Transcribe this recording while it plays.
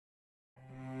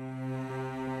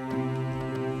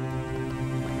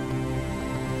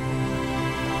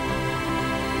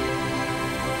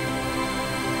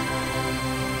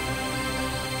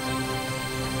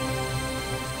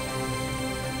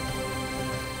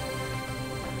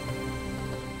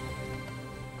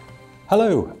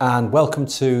Hello and welcome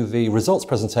to the results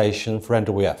presentation for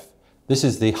NWF. This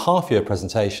is the half-year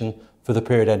presentation for the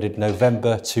period ended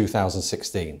November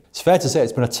 2016. It's fair to say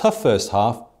it's been a tough first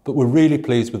half, but we're really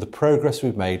pleased with the progress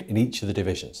we've made in each of the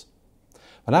divisions.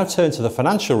 I now turn to the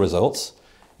financial results.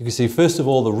 You can see first of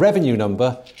all the revenue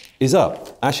number is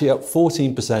actually up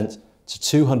 14% to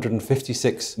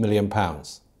 £256 million.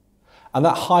 And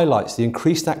that highlights the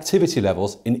increased activity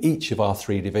levels in each of our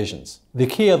three divisions. The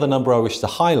key other number I wish to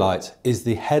highlight is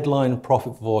the headline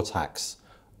profit before tax,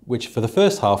 which for the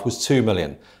first half was 2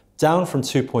 million, down from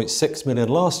 2.6 million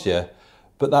last year,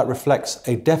 but that reflects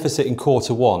a deficit in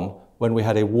Q1 when we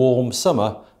had a warm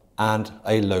summer and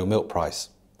a low milk price.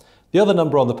 The other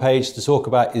number on the page to talk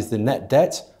about is the net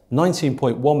debt,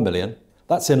 19.1 million.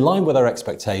 That's in line with our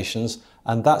expectations,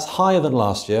 and that's higher than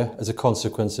last year as a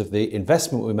consequence of the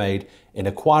investment we made in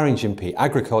acquiring Gympie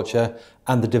Agriculture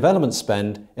and the development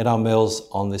spend in our mills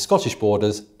on the Scottish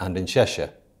borders and in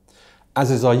Cheshire.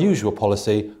 As is our usual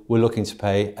policy, we're looking to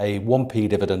pay a 1p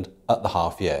dividend at the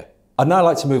half year. I'd now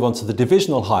like to move on to the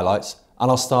divisional highlights, and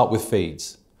I'll start with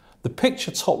feeds. The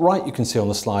picture top right you can see on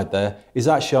the slide there is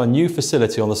actually our new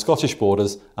facility on the Scottish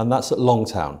borders, and that's at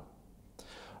Longtown.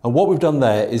 And what we've done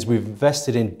there is we've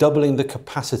invested in doubling the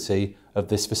capacity of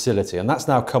this facility, and that's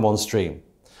now come on stream.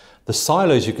 The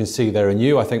silos you can see there are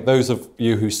new. I think those of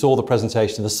you who saw the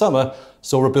presentation in the summer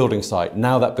saw a building site.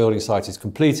 Now that building site is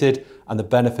completed, and the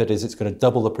benefit is it's going to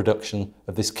double the production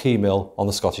of this key mill on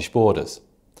the Scottish borders.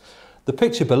 The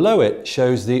picture below it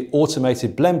shows the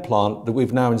automated blend plant that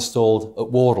we've now installed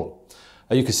at Wardle.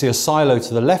 You can see a silo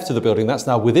to the left of the building. That's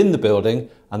now within the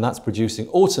building, and that's producing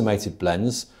automated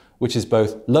blends, which is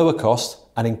both lower cost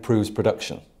and improves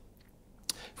production.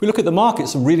 If we look at the market,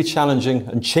 some really challenging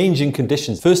and changing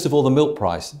conditions. First of all, the milk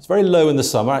price. It's very low in the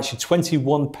summer, actually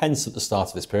 21 pence at the start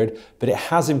of this period, but it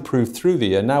has improved through the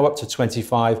year, now up to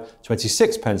 25,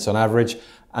 26 pence on average,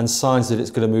 and signs that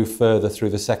it's going to move further through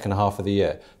the second half of the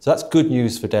year. So that's good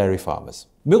news for dairy farmers.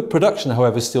 Milk production,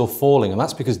 however, is still falling, and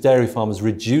that's because dairy farmers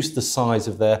reduced the size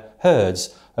of their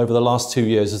herds over the last 2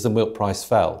 years as the milk price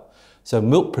fell. So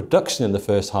milk production in the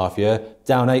first half year,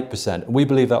 down 8%, and we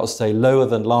believe that will stay lower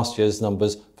than last year's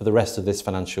numbers for the rest of this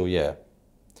financial year.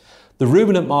 The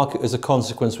ruminant market as a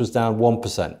consequence was down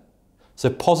 1%. So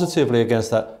positively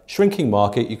against that shrinking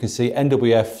market, you can see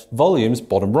NWF volumes,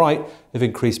 bottom right, have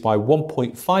increased by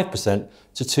 1.5%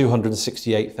 to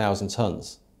 268,000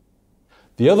 tonnes.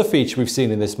 The other feature we've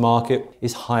seen in this market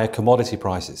is higher commodity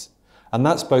prices, and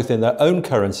that's both in their own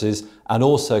currencies and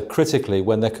also critically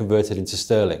when they're converted into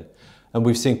sterling. And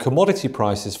we've seen commodity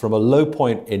prices from a low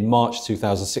point in March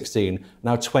 2016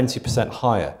 now 20%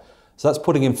 higher. So that's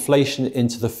putting inflation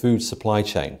into the food supply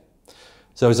chain.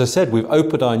 So as I said, we've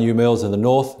opened our new mills in the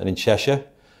north and in Cheshire.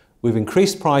 We've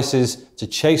increased prices to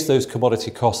chase those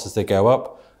commodity costs as they go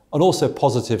up, and also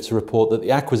positive to report that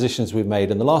the acquisitions we've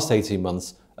made in the last 18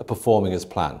 months are performing as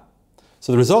planned.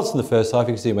 So the results in the first half,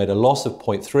 you can see we made a loss of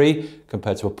 0.3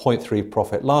 compared to a 0.3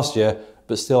 profit last year,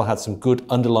 but still had some good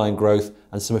underlying growth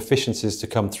and some efficiencies to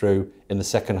come through in the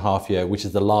second half year, which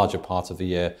is the larger part of the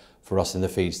year for us in the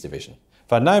feeds division.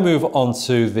 If I now move on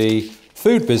to the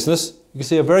food business, you can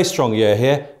see a very strong year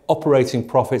here, operating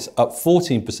profits up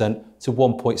 14% to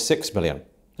 1.6 million.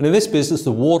 And in this business,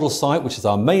 the Wardle site, which is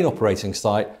our main operating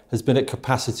site, has been at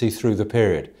capacity through the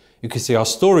period. You can see our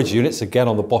storage units, again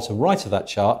on the bottom right of that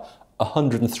chart,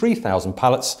 103,000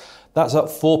 pallets. That's up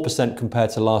 4% compared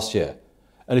to last year.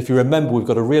 And if you remember, we've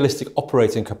got a realistic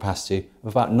operating capacity of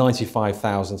about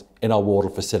 95,000 in our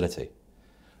Wardle facility.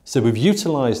 So we've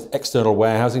utilised external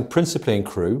warehousing, principally in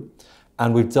Crewe,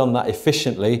 and we've done that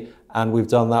efficiently, and we've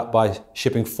done that by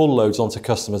shipping full loads onto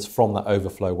customers from that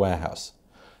overflow warehouse.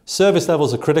 Service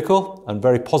levels are critical, and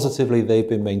very positively they've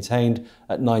been maintained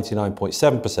at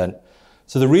 99.7%.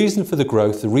 So the reason for the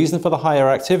growth, the reason for the higher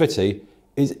activity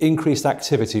is increased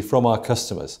activity from our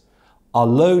customers. Our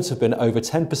loads have been over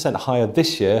 10% higher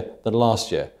this year than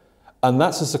last year. And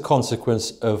that's as a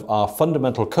consequence of our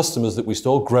fundamental customers that we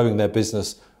store growing their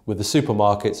business with the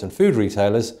supermarkets and food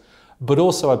retailers, but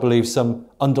also I believe some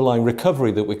underlying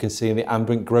recovery that we can see in the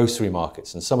ambient grocery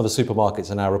markets. And some of the supermarkets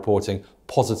are now reporting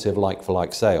positive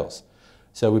like-for-like sales.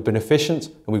 So we've been efficient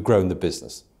and we've grown the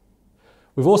business.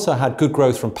 We've also had good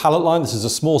growth from Pallet Line. This is a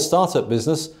small startup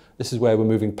business. This is where we're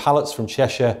moving pallets from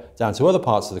Cheshire down to other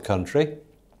parts of the country.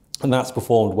 And that's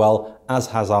performed well, as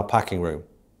has our packing room.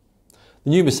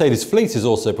 The new Mercedes fleet is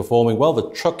also performing well.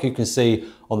 The truck you can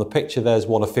see on the picture there is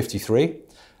one of 53,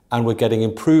 and we're getting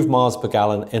improved miles per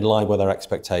gallon in line with our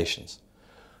expectations.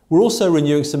 We're also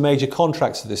renewing some major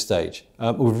contracts at this stage.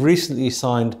 We've recently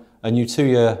signed a new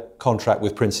 2-year contract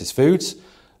with Prince's Foods.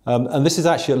 And this is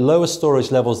actually at lower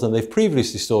storage levels than they've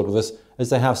previously stored with us, as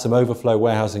they have some overflow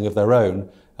warehousing of their own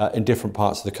in different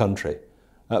parts of the country.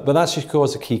 But that's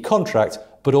because a key contract,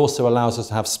 but also allows us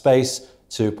to have space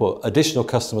to put additional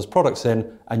customers' products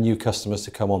in and new customers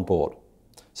to come on board.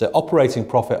 So operating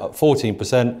profit up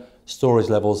 14%, storage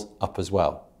levels up as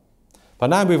well. If I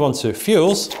now move on to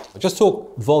fuels, I'll just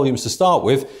talk volumes to start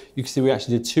with. You can see we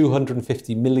actually did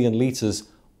 250 million litres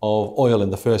of oil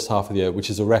in the first half of the year, which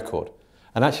is a record.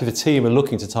 And actually the team are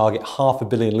looking to target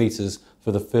 500 million litres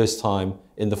for the first time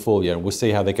in the full year, and we'll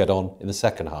see how they get on in the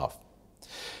second half.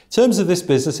 In terms of this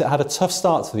business, it had a tough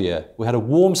start to the year. We had a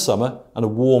warm summer and a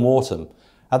warm autumn,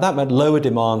 and that meant lower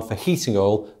demand for heating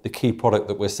oil, the key product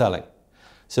that we're selling.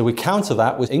 So we counter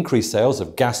that with increased sales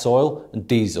of gas oil and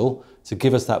diesel to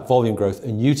give us that volume growth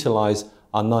and utilise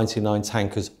our 99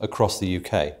 tankers across the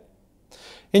UK.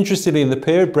 Interestingly, in the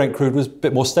period, Brent crude was a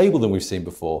bit more stable than we've seen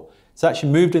before. It's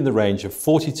actually moved in the range of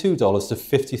 $42 to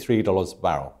 $53 a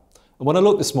barrel. And when I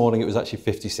looked this morning, it was actually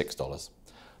 $56.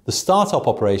 The start-up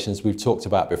operations we've talked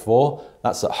about before,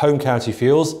 that's at Home County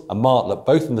Fuels and Martlett,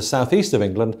 both in the southeast of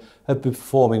England, have been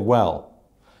performing well.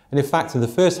 And in fact, in the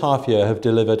first half year have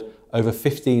delivered over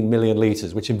 15 million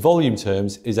litres, which in volume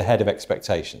terms is ahead of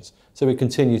expectations. So we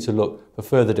continue to look for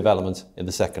further development in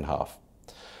the second half.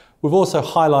 We've also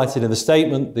highlighted in the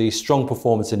statement the strong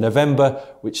performance in November,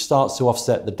 which starts to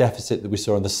offset the deficit that we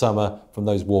saw in the summer from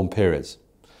those warm periods.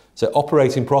 So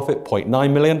operating profit,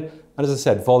 0.9 million, and as I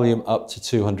said, volume up to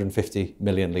 250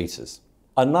 million litres.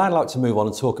 I'd now like to move on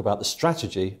and talk about the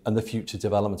strategy and the future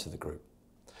development of the group.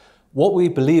 What we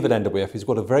believe at NWF is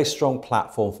we've got a very strong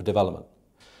platform for development.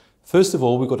 First of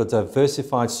all, we've got a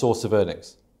diversified source of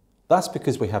earnings. That's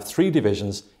because we have 3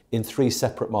 divisions in 3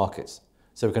 separate markets.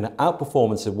 So we're going to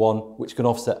outperformance in one, which can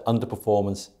offset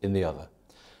underperformance in the other.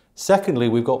 Secondly,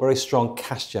 we've got very strong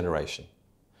cash generation.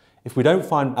 If we don't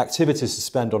find activities to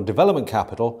spend on development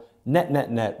capital,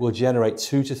 net will generate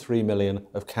 2 to 3 million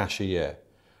of cash a year.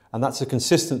 And that's a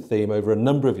consistent theme over a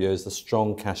number of years, the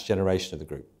strong cash generation of the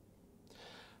group.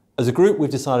 As a group, we've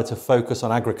decided to focus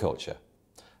on agriculture.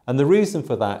 And the reason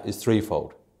for that is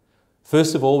threefold.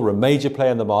 First of all, we're a major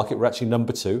player in the market. We're actually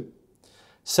number 2.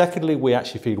 Secondly, we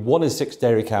actually feed 1 in 6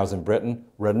 dairy cows in Britain.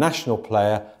 We're a national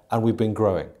player and we've been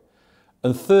growing.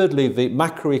 And thirdly, the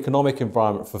macroeconomic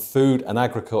environment for food and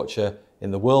agriculture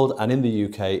in the world and in the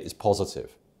UK is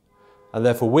positive. And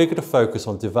therefore, we're going to focus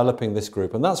on developing this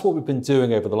group. And that's what we've been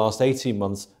doing over the last 18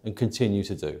 months and continue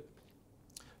to do.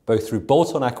 Both through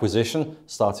bolt-on acquisition,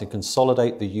 starting to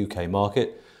consolidate the UK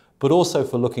market, but also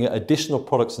for looking at additional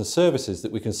products and services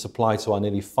that we can supply to our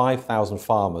nearly 5,000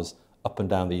 farmers up and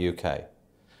down the UK.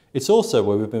 It's also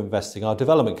where we've been investing our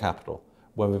development capital,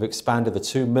 where we've expanded the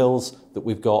 2 mills that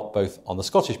we've got both on the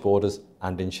Scottish borders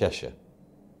and in Cheshire.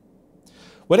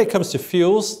 When it comes to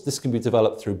fuels, this can be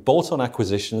developed through bolt-on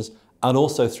acquisitions and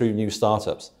also through new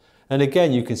startups. And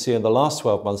again, you can see in the last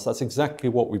 12 months, that's exactly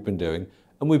what we've been doing,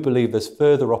 and we believe there's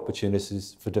further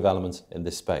opportunities for development in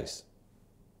this space.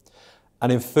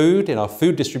 And in food, in our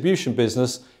food distribution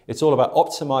business, it's all about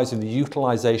optimising the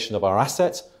utilisation of our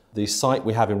assets, the site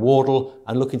we have in Wardle,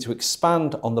 and looking to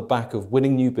expand on the back of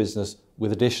winning new business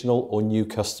with additional or new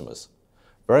customers.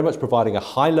 Very much providing a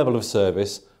high level of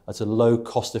service at a low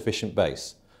cost efficient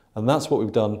base. And that's what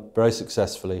we've done very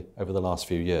successfully over the last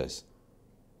few years.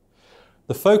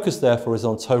 The focus therefore is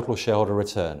on total shareholder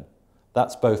return.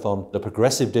 That's both on the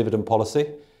progressive dividend policy.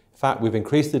 In fact, we've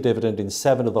increased the dividend in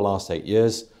 7 of the last 8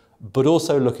 years, but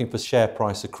also looking for share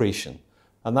price accretion.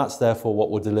 And that's therefore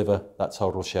what will deliver that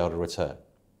total shareholder return.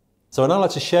 So I'd now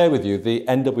like to share with you the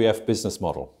NWF business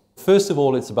model. First of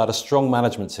all, it's about a strong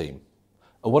management team.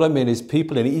 And what I mean is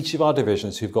people in each of our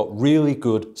divisions who've got really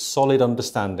good, solid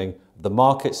understanding of the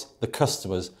markets, the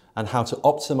customers, and how to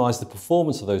optimise the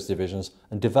performance of those divisions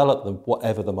and develop them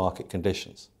whatever the market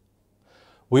conditions.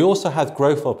 We also have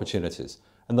growth opportunities.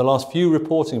 In the last few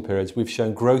reporting periods, we've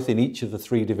shown growth in each of the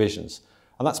 3 divisions.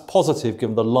 And that's positive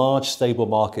given the large, stable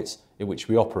markets in which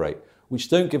we operate, which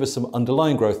don't give us some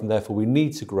underlying growth, and therefore we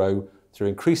need to grow through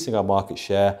increasing our market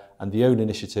share and the own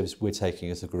initiatives we're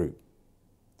taking as a group.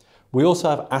 We also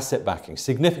have asset backing,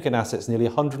 significant assets, nearly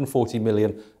 140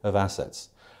 million of assets.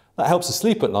 That helps us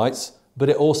sleep at nights, but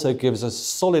it also gives us a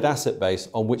solid asset base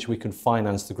on which we can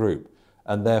finance the group,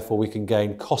 and therefore we can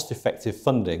gain cost-effective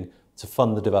funding to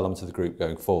fund the development of the group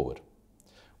going forward.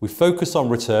 We focus on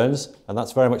returns, and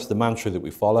that's very much the mantra that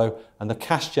we follow, and the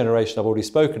cash generation I've already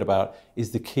spoken about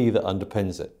is the key that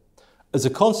underpins it. As a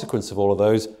consequence of all of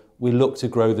those, we look to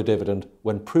grow the dividend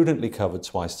when prudently covered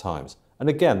twice times. And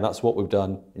again, that's what we've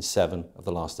done in 7 of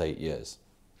the last 8 years.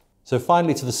 So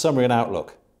finally, to the summary and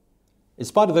outlook. In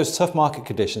spite of those tough market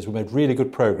conditions, we made really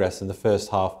good progress in the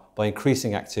first half by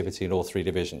increasing activity in all three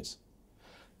divisions.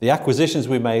 The acquisitions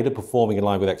we made are performing in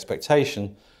line with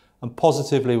expectation, and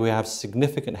positively we have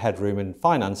significant headroom in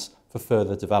finance for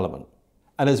further development.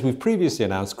 And as we've previously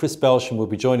announced, Chris Belsham will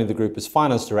be joining the group as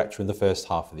Finance Director in the first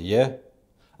half of the year.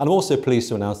 And I'm also pleased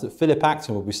to announce that Philip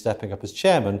Acton will be stepping up as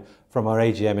Chairman from our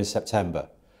AGM in September.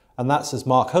 And that's as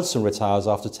Mark Hudson retires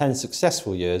after 10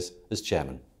 successful years as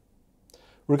Chairman.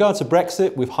 With regard to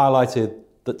Brexit, we've highlighted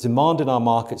that demand in our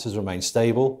markets has remained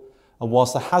stable, and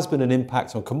whilst there has been an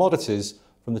impact on commodities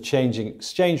from the changing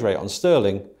exchange rate on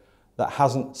sterling, that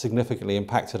hasn't significantly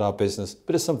impacted our business,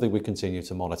 but it's something we continue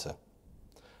to monitor.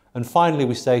 And finally,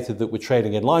 we stated that we're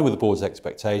trading in line with the board's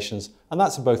expectations, and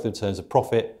that's both in terms of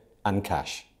profit and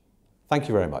cash. Thank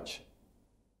you very much.